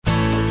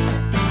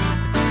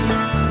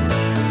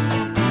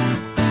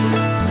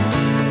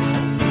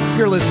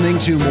You're listening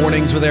to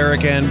Mornings with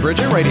Eric and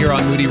Bridget right here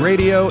on Moody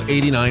Radio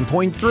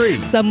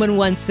 89.3. Someone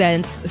once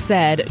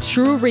said,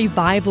 true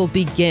revival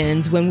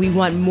begins when we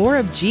want more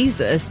of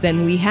Jesus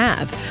than we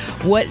have.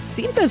 What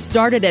seems to have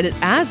started at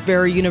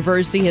Asbury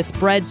University has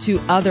spread to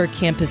other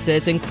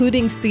campuses,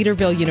 including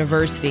Cedarville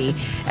University.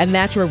 And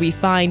that's where we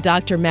find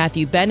Dr.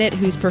 Matthew Bennett,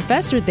 who's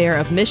professor there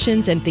of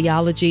missions and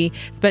theology,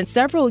 spent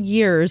several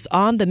years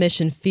on the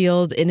mission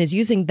field and is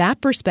using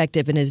that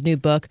perspective in his new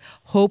book,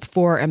 Hope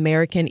for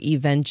American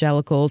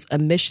Evangelicals, a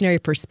missionary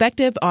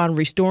perspective on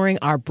restoring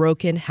our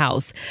broken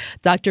house.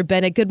 Dr.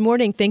 Bennett, good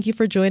morning. Thank you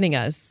for joining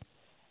us.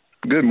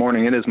 Good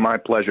morning. It is my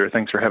pleasure.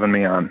 Thanks for having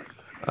me on.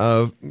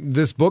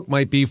 This book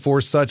might be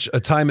for such a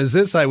time as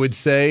this, I would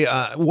say.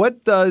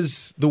 What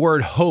does the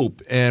word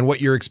hope and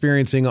what you're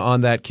experiencing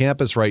on that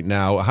campus right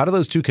now, how do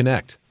those two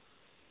connect?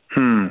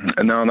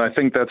 No, and I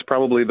think that's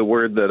probably the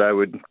word that I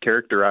would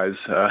characterize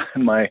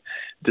my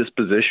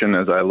disposition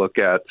as I look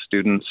at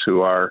students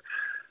who are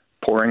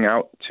pouring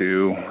out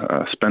to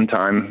spend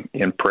time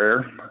in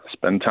prayer,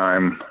 spend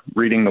time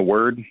reading the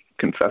Word,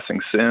 confessing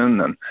sin,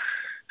 and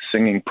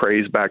singing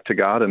praise back to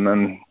God, and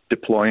then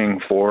deploying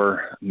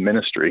for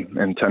ministry,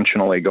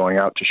 intentionally going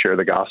out to share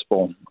the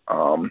gospel.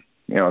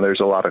 There's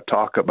a lot of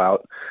talk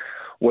about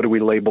what do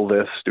we label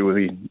this? Do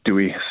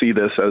we see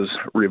this as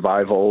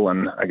revival?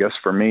 And I guess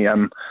for me,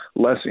 I'm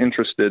less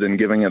interested in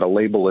giving it a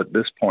label at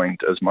this point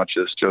as much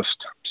as just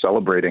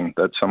celebrating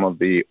that some of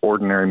the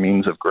ordinary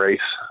means of grace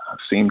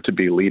seem to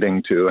be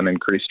leading to an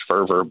increased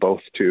fervor, both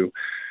to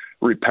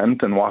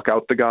repent and walk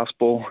out the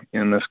gospel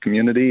in this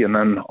community, and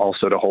then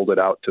also to hold it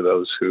out to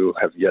those who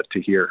have yet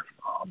to hear.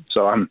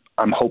 So I'm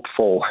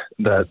hopeful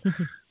that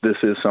this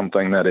is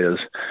something that is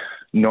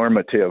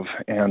normative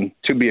and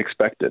to be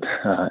expected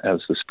as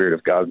the Spirit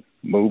of God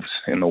moves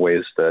in the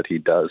ways that he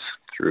does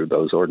through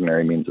those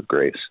ordinary means of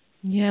grace.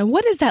 Yeah,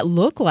 what does that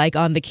look like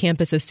on the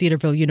campus of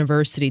Cedarville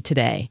University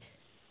today?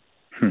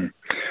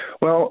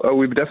 Well,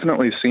 we've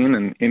definitely seen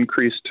an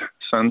increased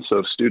sense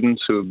of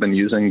students who have been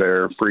using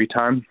their free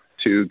time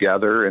to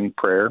gather in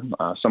prayer,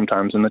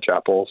 sometimes in the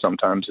chapel,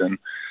 sometimes in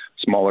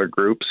smaller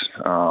groups,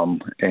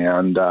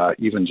 and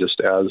even just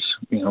as,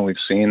 we've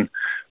seen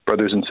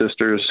brothers and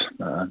sisters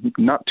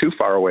not too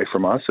far away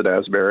from us at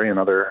Asbury and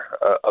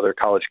other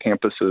college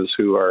campuses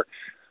who are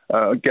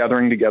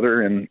gathering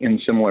together in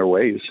similar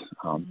ways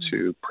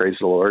to praise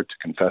the Lord, to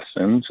confess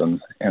sins,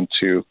 and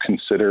to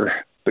consider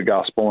the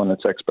gospel and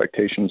its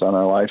expectations on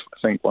our life. I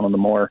think one of the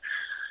more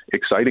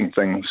exciting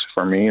things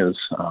for me is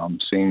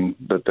seeing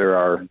that there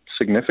are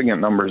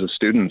significant numbers of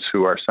students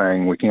who are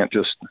saying we can't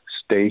just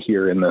stay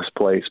here in this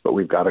place, but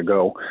we've got to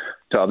go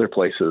to other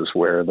places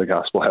where the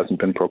gospel hasn't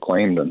been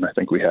proclaimed. And I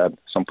think we had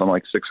something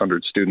like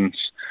 600 students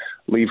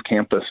leave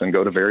campus and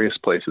go to various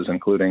places,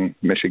 including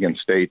Michigan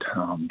State,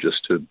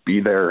 just to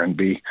be there and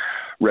be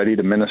ready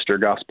to minister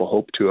gospel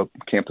hope to a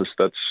campus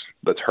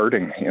that's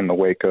hurting in the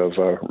wake of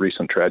a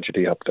recent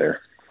tragedy up there.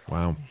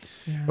 Wow.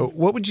 Yeah.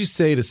 What would you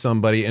say to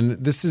somebody,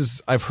 and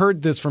I've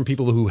heard this from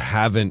people who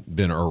haven't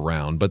been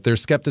around, but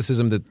there's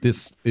skepticism that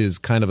this is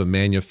kind of a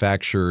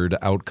manufactured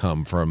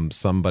outcome from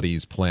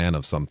somebody's plan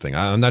of something.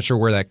 I'm not sure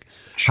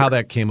how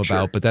that came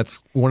about, but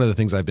that's one of the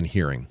things I've been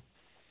hearing.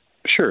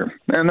 Sure.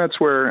 And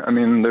that's where,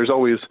 there's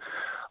always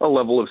a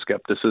level of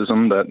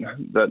skepticism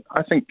that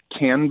I think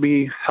can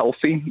be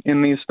healthy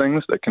in these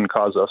things that can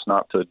cause us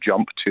not to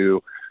jump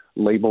to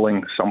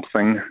labeling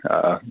something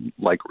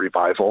like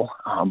revival,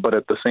 but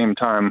at the same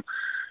time,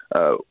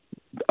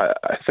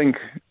 I think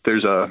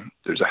there's a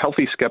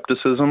healthy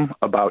skepticism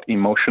about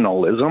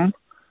emotionalism,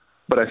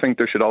 but I think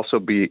there should also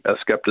be a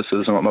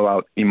skepticism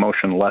about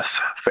emotionless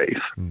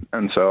faith.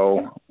 And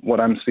so what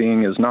I'm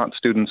seeing is not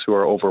students who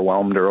are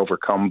overwhelmed or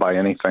overcome by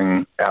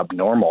anything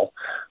abnormal,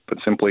 but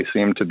simply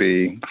seem to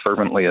be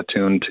fervently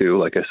attuned to,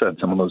 like I said,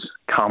 some of those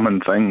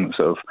common things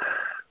of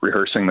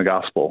rehearsing the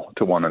gospel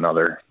to one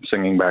another,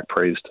 singing back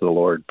praise to the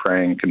Lord,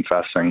 praying,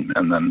 confessing,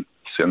 and then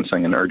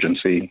sensing an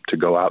urgency to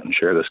go out and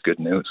share this good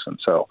news. And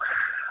so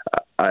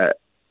I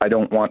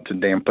don't want to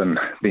dampen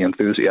the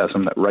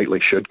enthusiasm that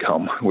rightly should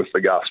come with the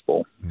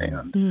gospel.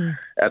 And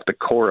at the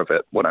core of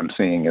it, what I'm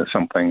seeing is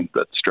something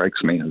that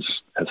strikes me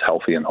as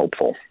healthy and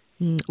hopeful.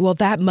 Well,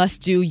 that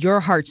must do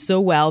your heart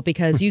so well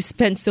because you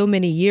spent so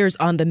many years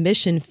on the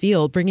mission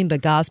field, bringing the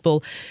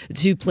gospel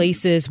to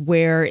places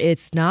where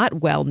it's not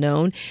well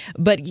known.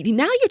 But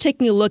now you're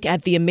taking a look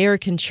at the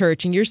American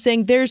church and you're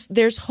saying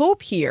there's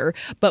hope here,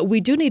 but we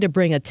do need to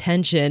bring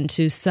attention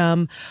to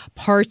some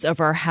parts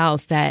of our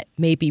house that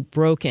may be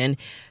broken.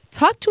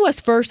 Talk to us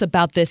first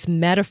about this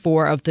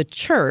metaphor of the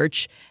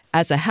church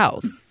as a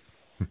house.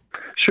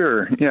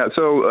 Sure. Yeah.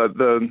 So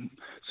the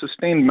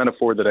sustained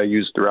metaphor that I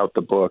use throughout the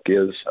book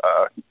is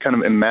kind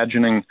of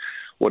imagining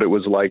what it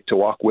was like to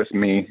walk with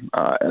me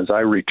as I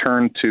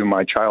returned to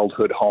my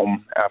childhood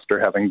home after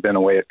having been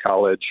away at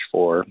college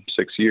for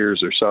 6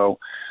 years or so,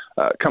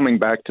 coming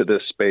back to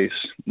this space,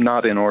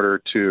 not in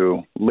order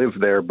to live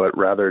there, but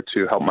rather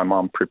to help my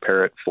mom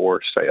prepare it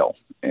for sale.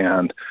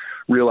 And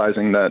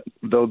realizing that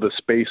though the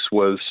space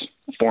was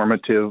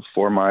formative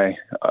for my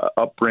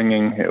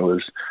upbringing, it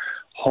was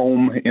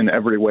home in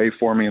every way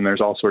for me, and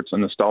there's all sorts of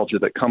nostalgia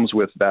that comes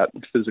with that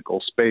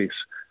physical space.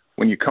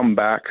 When you come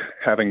back,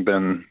 having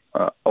been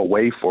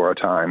away for a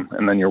time,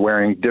 and then you're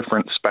wearing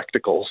different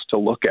spectacles to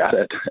look at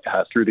it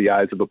through the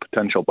eyes of a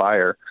potential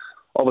buyer,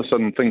 all of a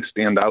sudden things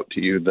stand out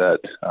to you that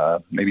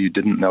maybe you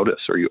didn't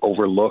notice or you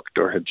overlooked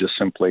or had just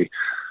simply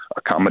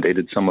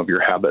accommodated some of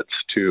your habits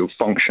to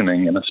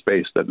functioning in a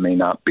space that may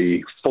not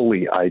be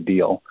fully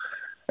ideal.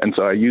 And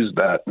so I used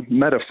that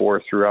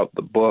metaphor throughout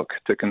the book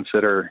to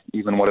consider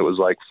even what it was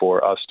like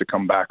for us to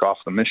come back off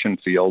the mission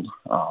field,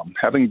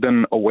 having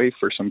been away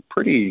for some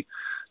pretty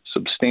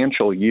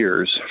substantial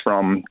years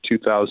from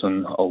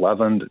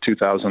 2011 to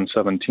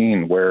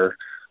 2017, where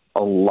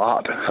a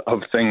lot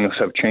of things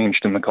have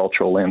changed in the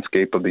cultural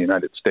landscape of the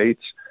United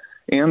States,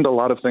 and a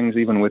lot of things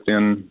even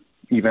within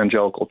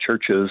evangelical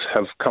churches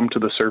have come to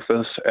the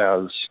surface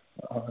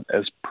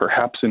as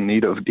perhaps in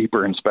need of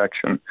deeper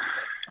inspection.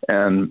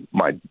 And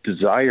my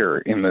desire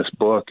in this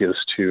book is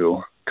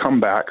to come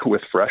back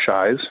with fresh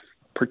eyes,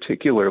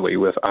 particularly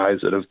with eyes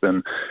that have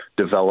been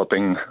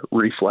developing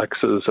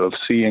reflexes of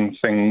seeing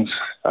things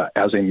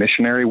as a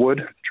missionary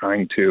would,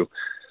 trying to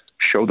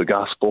show the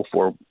gospel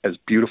for as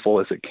beautiful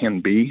as it can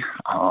be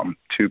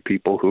to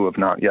people who have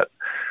not yet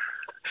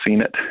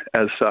seen it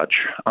as such,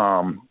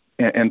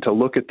 and to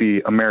look at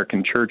the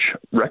American church,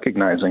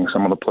 recognizing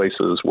some of the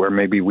places where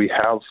maybe we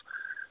have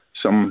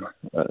some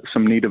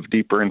need of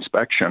deeper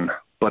inspection,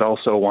 but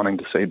also wanting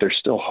to say there's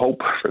still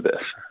hope for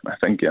this. I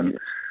think in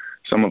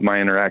some of my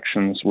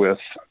interactions with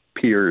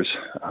peers,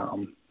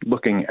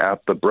 looking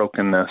at the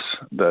brokenness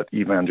that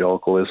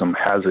evangelicalism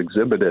has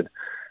exhibited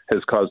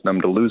has caused them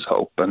to lose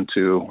hope and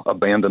to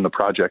abandon the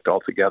project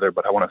altogether.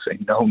 But I want to say,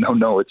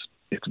 no,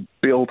 it's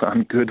built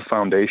on good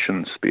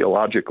foundations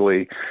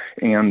theologically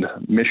and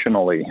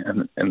missionally,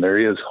 and there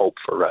is hope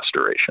for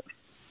restoration.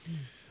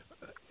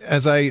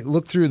 As I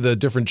look through the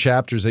different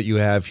chapters that you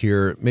have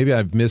here, maybe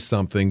I've missed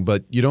something,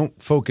 but you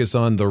don't focus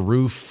on the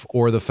roof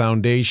or the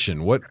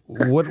foundation. What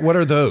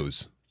are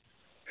those?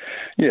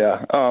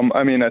 Yeah,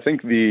 I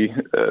think the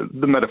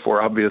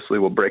metaphor obviously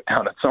will break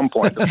down at some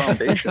point. The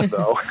foundation,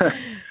 though,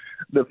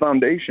 the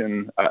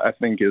foundation, I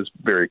think, is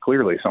very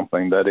clearly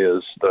something that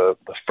is the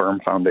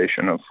firm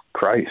foundation of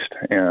Christ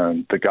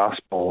and the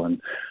gospel and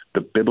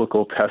the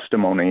biblical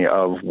testimony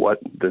of what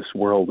this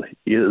world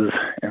is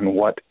and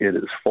what it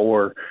is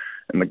for,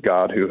 and the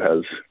God who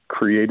has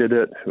created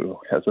it, who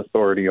has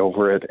authority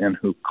over it, and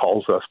who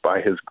calls us by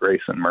his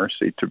grace and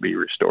mercy to be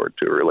restored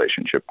to a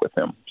relationship with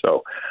him.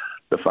 So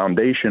the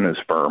foundation is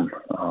firm,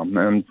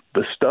 and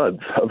the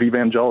studs of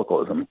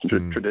evangelicalism,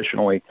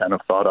 traditionally kind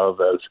of thought of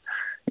as,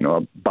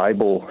 a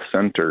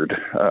Bible-centered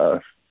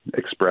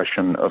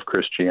expression of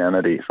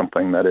Christianity,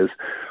 something that is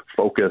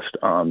focused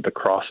on the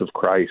cross of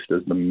Christ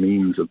as the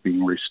means of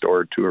being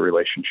restored to a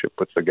relationship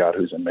with the God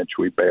whose image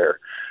we bear,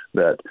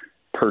 that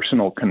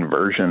personal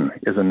conversion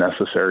is a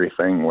necessary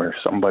thing where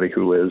somebody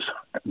who is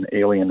an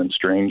alien and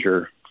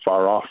stranger,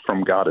 far off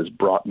from God, is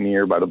brought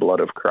near by the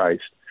blood of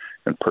Christ,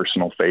 and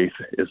personal faith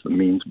is the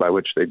means by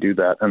which they do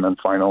that. And then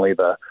finally,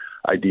 the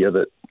idea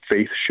that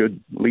faith should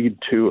lead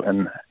to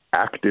an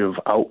active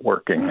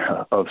outworking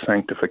of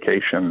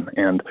sanctification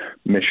and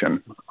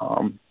mission.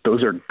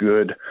 Those are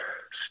good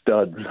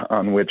studs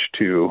on which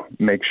to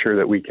make sure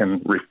that we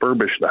can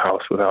refurbish the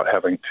house without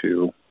having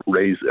to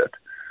raise it.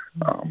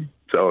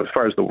 So as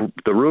far as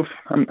the roof,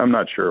 I'm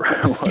not sure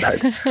what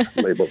I'd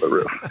label the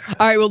roof.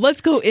 All right, well, let's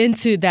go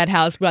into that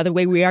house. By the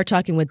way, we are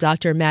talking with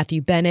Dr.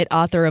 Matthew Bennett,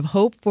 author of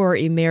Hope for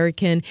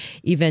American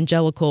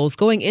Evangelicals.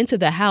 Going into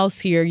the house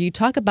here, you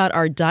talk about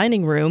our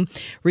dining room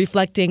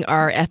reflecting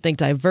our ethnic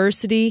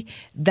diversity.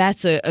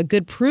 That's a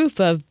good proof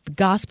of the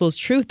gospel's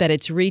truth, that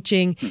it's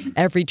reaching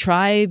every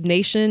tribe,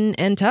 nation,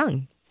 and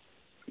tongue.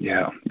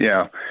 Yeah.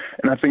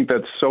 And I think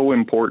that's so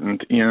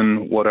important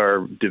in what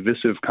are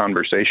divisive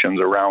conversations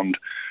around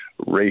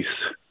race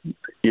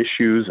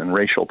issues and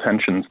racial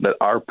tensions that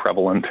are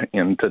prevalent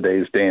in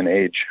today's day and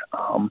age.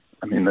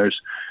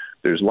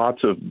 There's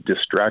lots of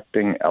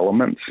distracting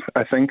elements,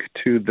 I think,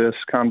 to this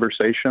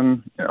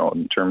conversation,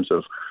 in terms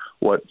of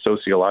what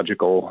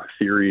sociological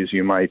theories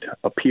you might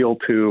appeal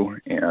to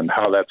and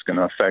how that's going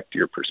to affect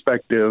your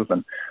perspective.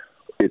 And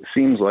it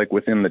seems like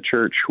within the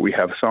church, we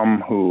have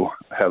some who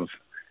have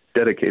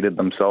dedicated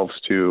themselves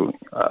to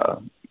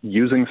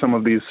using some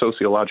of these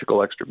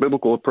sociological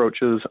extra-biblical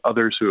approaches,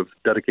 others who have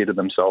dedicated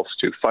themselves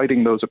to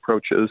fighting those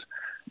approaches.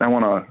 And I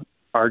want to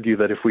argue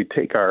that if we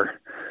take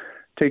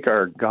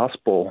our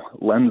gospel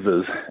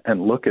lenses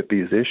and look at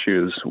these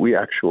issues, we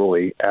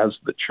actually, as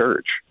the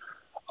church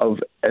of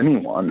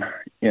anyone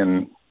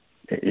in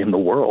the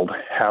world,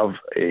 have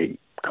a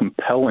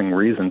compelling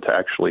reason to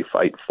actually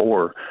fight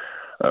for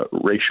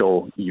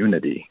racial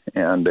unity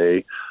and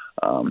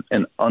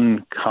an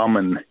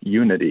uncommon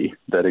unity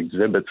that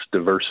exhibits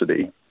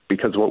diversity.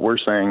 Because what we're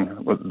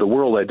saying, the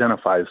world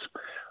identifies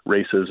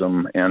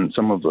racism and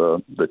some of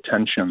the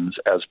tensions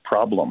as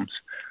problems,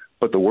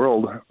 but the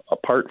world,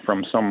 apart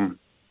from some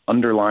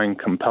underlying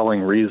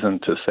compelling reason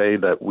to say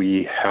that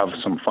we have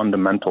some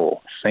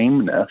fundamental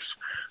sameness,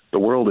 the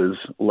world is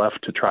left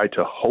to try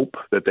to hope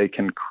that they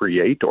can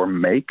create or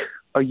make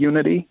a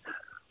unity,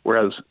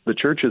 whereas the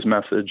church's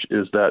message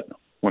is that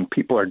when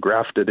people are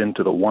grafted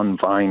into the one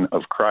vine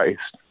of Christ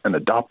and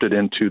adopted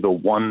into the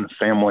one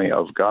family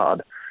of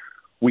God,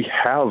 we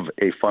have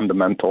a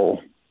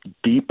fundamental,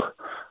 deep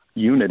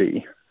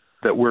unity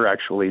that we're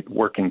actually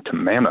working to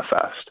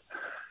manifest.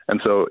 And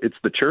so it's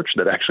the church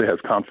that actually has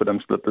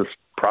confidence that this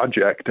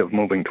project of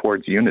moving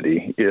towards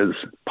unity is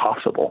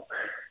possible.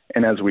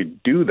 And as we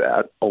do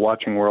that, a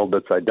watching world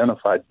that's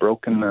identified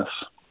brokenness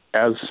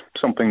as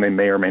something they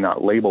may or may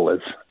not label as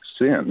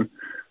sin,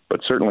 but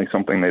certainly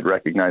something they'd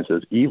recognize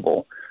as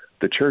evil,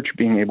 the church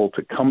being able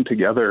to come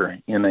together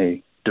in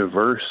a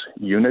diverse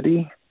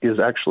unity is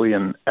actually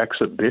an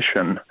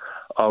exhibition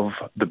of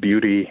the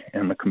beauty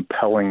and the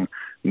compelling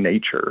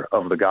nature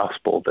of the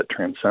gospel that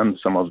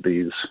transcends some of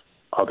these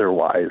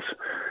otherwise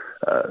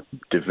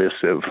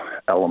divisive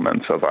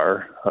elements of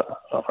our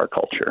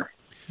culture.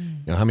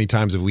 How many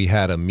times have we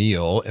had a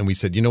meal and we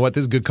said, you know what,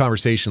 this is good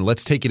conversation.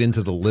 Let's take it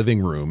into the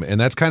living room. And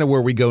that's kind of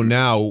where we go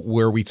now,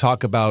 where we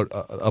talk about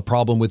a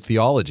problem with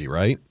theology,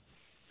 right?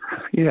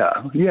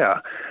 Yeah.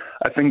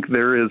 I think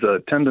there is a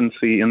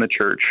tendency in the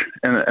church,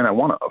 and I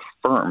want to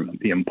affirm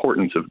the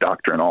importance of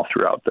doctrine all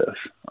throughout this,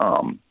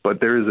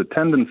 but there is a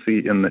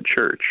tendency in the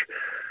church,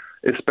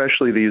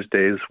 especially these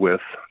days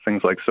with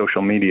things like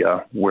social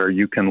media, where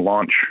you can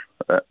launch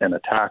an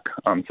attack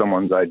on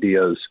someone's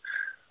ideas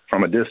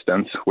from a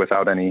distance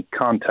without any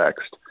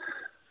context.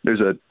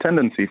 There's a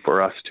tendency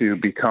for us to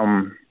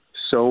become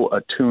so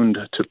attuned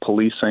to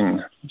policing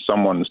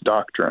someone's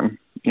doctrine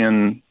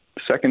in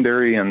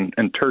secondary and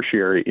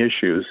tertiary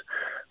issues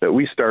that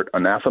we start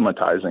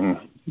anathematizing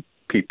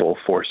people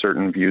for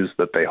certain views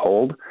that they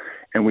hold.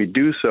 And we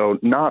do so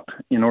not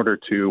in order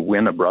to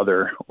win a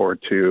brother or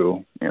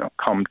to,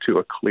 come to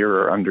a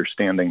clearer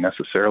understanding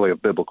necessarily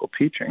of biblical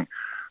teaching,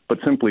 but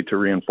simply to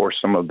reinforce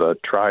some of the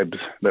tribes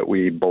that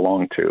we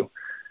belong to.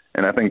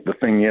 And I think the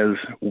thing is,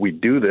 we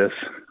do this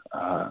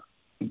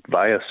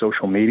via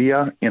social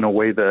media in a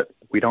way that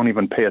we don't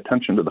even pay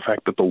attention to the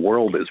fact that the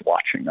world is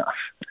watching us.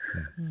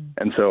 Mm-hmm.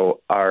 And so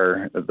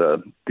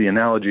the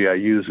analogy I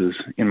use is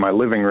in my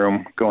living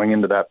room, going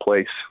into that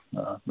place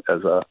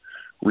as a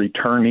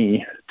returnee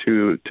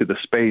to the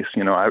space.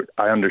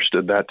 I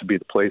understood that to be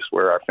the place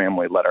where our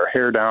family let our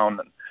hair down.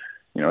 And,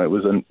 it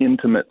was an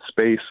intimate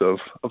space of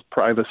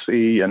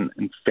privacy and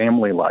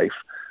family life.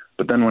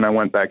 But then when I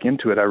went back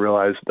into it, I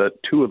realized that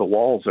two of the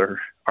walls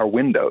are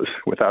windows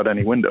without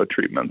any window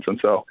treatments. And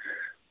so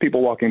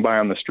people walking by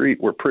on the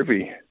street were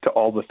privy to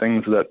all the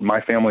things that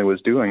my family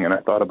was doing. And I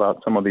thought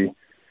about some of the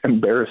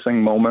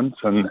embarrassing moments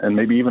and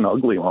maybe even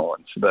ugly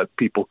moments that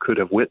people could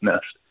have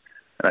witnessed.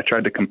 And I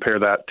tried to compare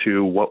that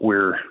to what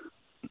we're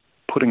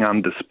putting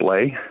on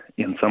display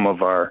in some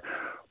of our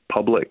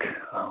public,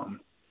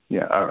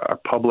 our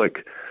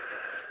public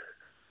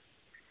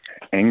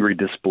angry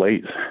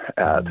displays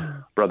at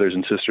brothers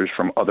and sisters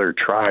from other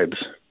tribes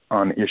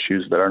on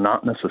issues that are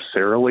not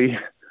necessarily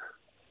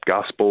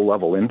gospel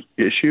level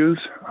issues,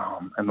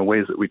 and the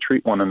ways that we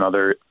treat one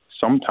another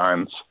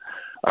sometimes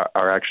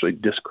are actually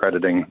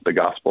discrediting the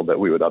gospel that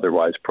we would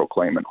otherwise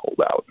proclaim and hold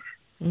out.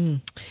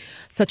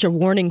 Such a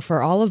warning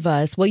for all of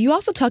us. Well, you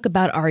also talk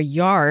about our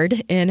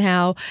yard and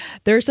how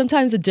there's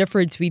sometimes a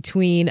difference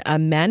between a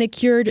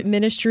manicured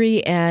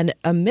ministry and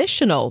a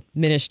missional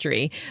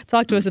ministry.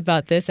 Talk to us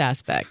about this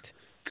aspect.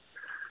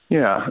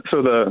 Yeah,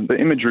 so the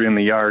imagery in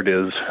the yard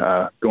is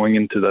going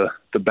into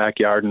the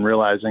backyard and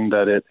realizing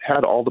that it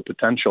had all the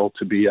potential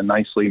to be a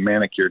nicely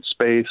manicured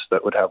space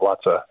that would have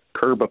lots of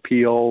curb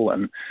appeal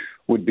and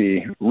would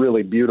be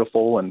really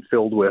beautiful and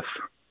filled with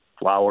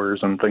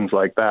flowers and things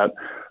like that,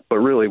 but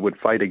really would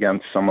fight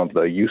against some of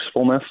the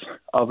usefulness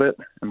of it.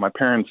 And my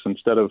parents,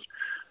 instead of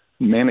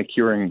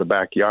manicuring the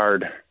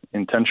backyard,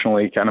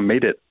 intentionally kind of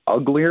made it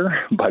uglier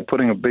by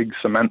putting a big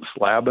cement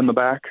slab in the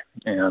back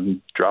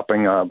and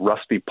dropping a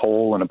rusty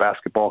pole and a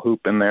basketball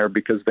hoop in there,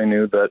 because they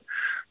knew that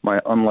my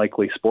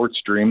unlikely sports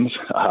dreams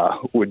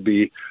would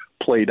be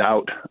played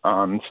out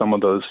on some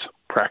of those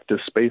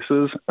practice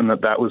spaces, and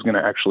that was going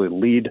to actually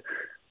lead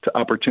to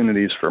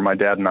opportunities for my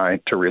dad and I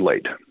to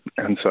relate.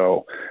 And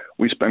so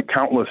we spent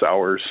countless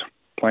hours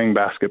playing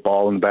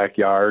basketball in the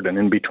backyard, and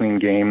in between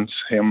games,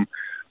 him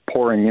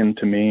pouring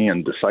into me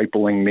and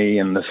discipling me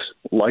in this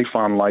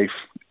life-on-life,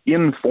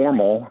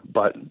 informal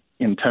but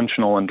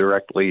intentional and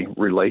directly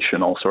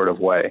relational sort of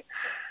way.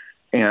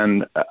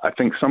 And I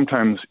think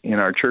sometimes in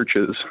our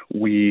churches,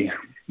 we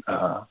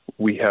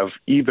have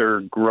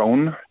either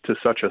grown to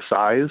such a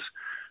size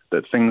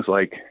that things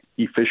like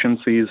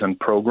efficiencies and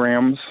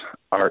programs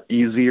are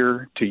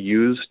easier to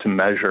use to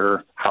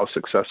measure how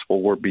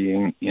successful we're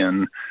being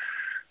in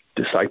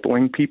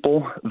discipling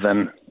people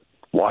than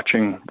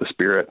watching the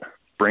Spirit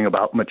bring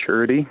about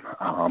maturity,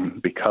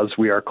 because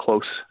we are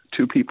close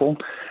to people.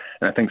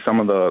 And I think some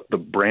of the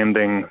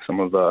branding, some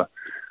of the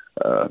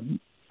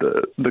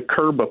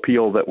curb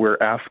appeal that we're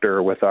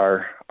after with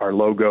our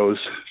logos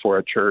for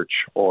a church,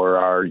 or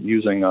our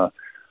using a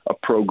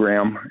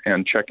program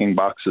and checking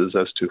boxes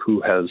as to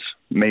who has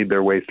made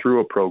their way through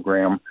a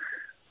program,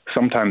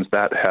 sometimes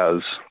that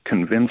has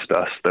convinced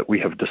us that we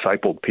have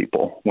discipled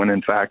people, when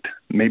in fact,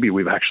 maybe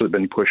we've actually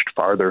been pushed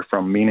farther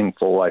from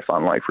meaningful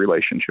life-on-life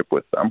relationship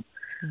with them.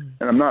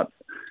 And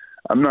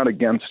I'm not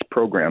against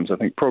programs. I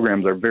think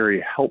programs are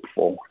very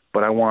helpful,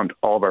 but I want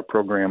all of our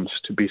programs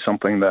to be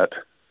something that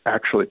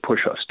actually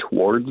push us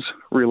towards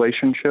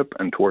relationship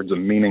and towards a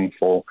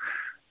meaningful,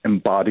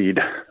 embodied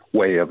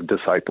way of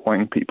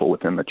discipling people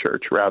within the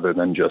church, rather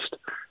than just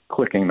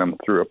clicking them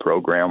through a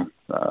program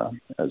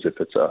as if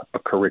it's a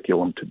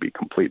curriculum to be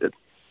completed.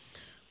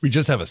 We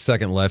just have a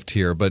second left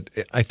here, but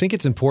I think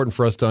it's important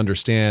for us to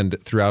understand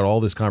throughout all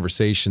this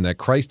conversation that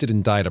Christ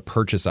didn't die to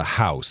purchase a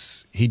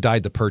house. He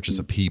died to purchase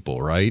a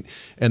people, right?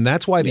 And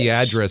that's why the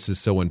address is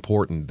so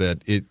important,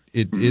 that it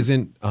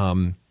isn't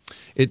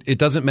it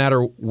doesn't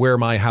matter where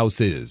my house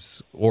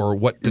is or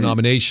what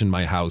denomination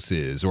my house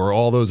is or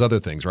all those other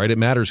things, right? It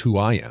matters who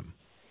I am.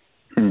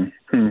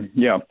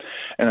 Yeah,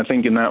 and I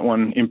think in that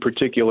one in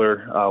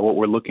particular, what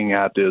we're looking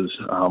at is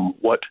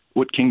what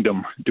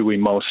kingdom do we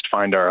most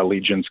find our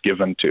allegiance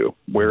given to?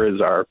 Where is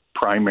our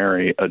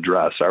primary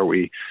address? Are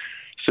we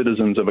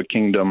citizens of a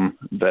kingdom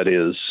that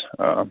is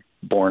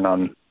born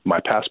on my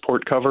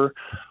passport cover,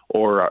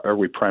 or are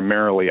we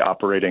primarily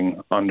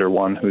operating under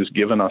one who's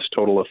given us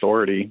total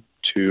authority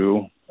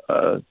to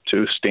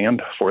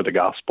stand for the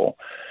gospel,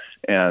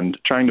 and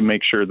trying to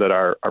make sure that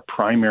our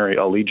primary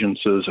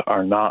allegiances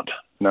are not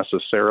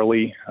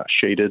necessarily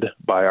shaded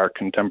by our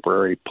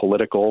contemporary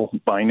political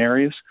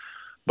binaries,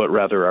 but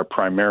rather are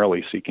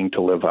primarily seeking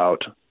to live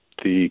out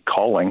the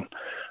calling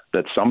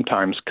that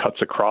sometimes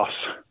cuts across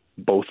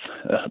both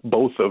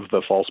of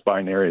the false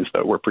binaries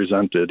that were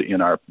presented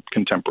in our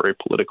contemporary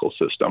political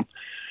system,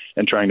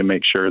 and trying to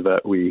make sure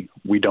that we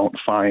don't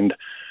find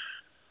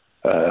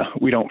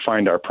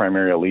our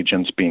primary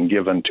allegiance being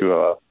given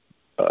to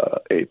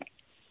a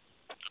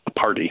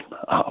party,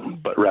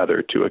 but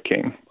rather to a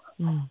king.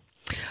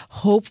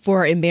 Hope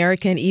for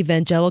American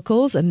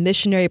Evangelicals, a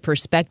missionary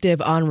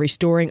perspective on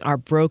restoring our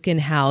broken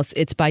house.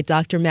 It's by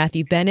Dr.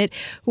 Matthew Bennett,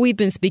 who we've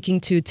been speaking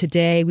to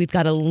today. We've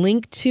got a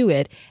link to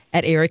it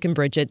at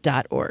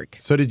ericandbridget.org.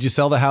 So did you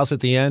sell the house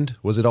at the end?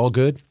 Was it all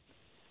good?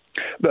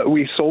 But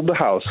we sold the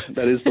house.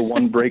 That is the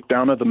one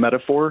breakdown of the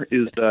metaphor,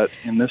 is that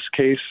in this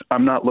case,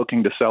 I'm not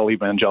looking to sell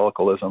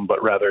evangelicalism,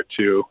 but rather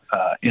to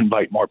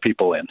invite more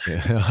people in.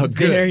 Yeah, good,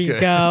 there you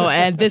go.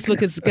 And this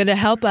book is going to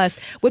help us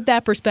with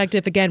that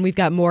perspective. Again, we've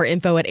got more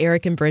info at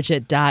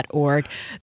ericandbridget.org.